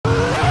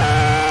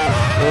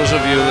those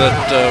of you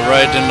that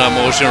ride in a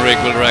motion rig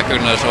will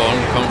recognize how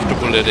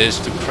uncomfortable it is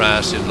to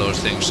crash in those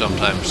things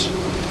sometimes.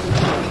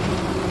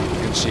 You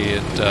can see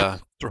it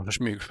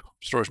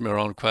throws me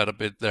around quite a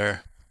bit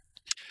there.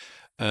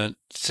 And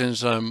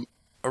since I'm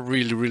a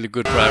really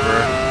good driver,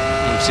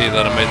 you'll see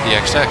that I made the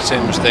exact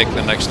same mistake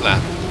the next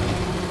lap.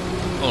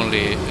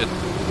 Only it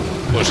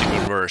was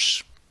even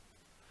worse.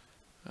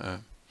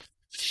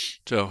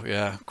 So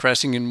yeah,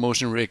 crashing in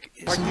motion rig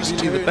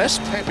isn't really the best.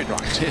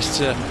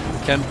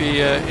 It can be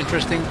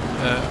interesting.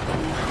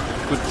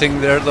 Good thing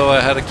there though,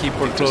 I had a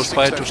keyboard close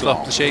by to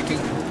stop the shaking.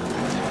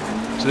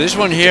 So this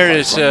one here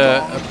is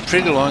a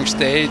pretty long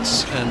stage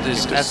and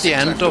is at the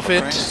end of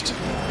it.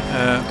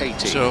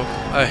 So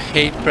I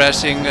hate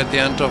crashing at the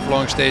end of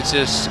long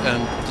stages,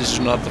 and this is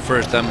not the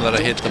first time that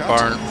I hit the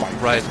barn,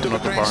 right,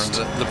 not the barn,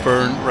 the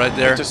burn right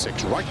there,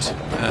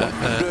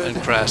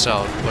 and crash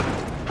out. But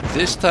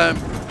this time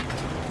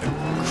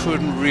I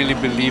couldn't really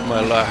believe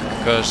my luck,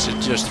 because it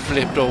just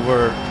flipped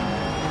over,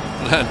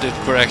 landed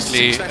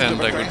correctly,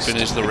 and I could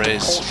finish the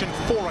race.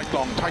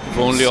 If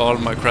only all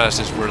my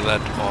crashes were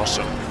that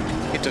awesome.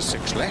 Into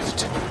 6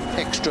 left,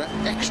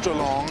 extra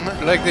long. If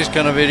you like this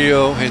kind of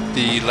video, hit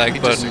the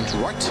like button.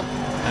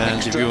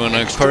 And if you want to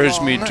encourage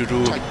me to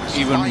do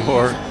even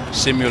more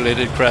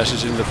simulated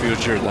crashes in the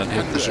future, then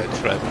hit the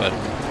subscribe button.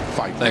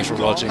 Thanks for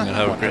watching and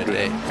have a great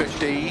day.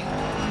 50.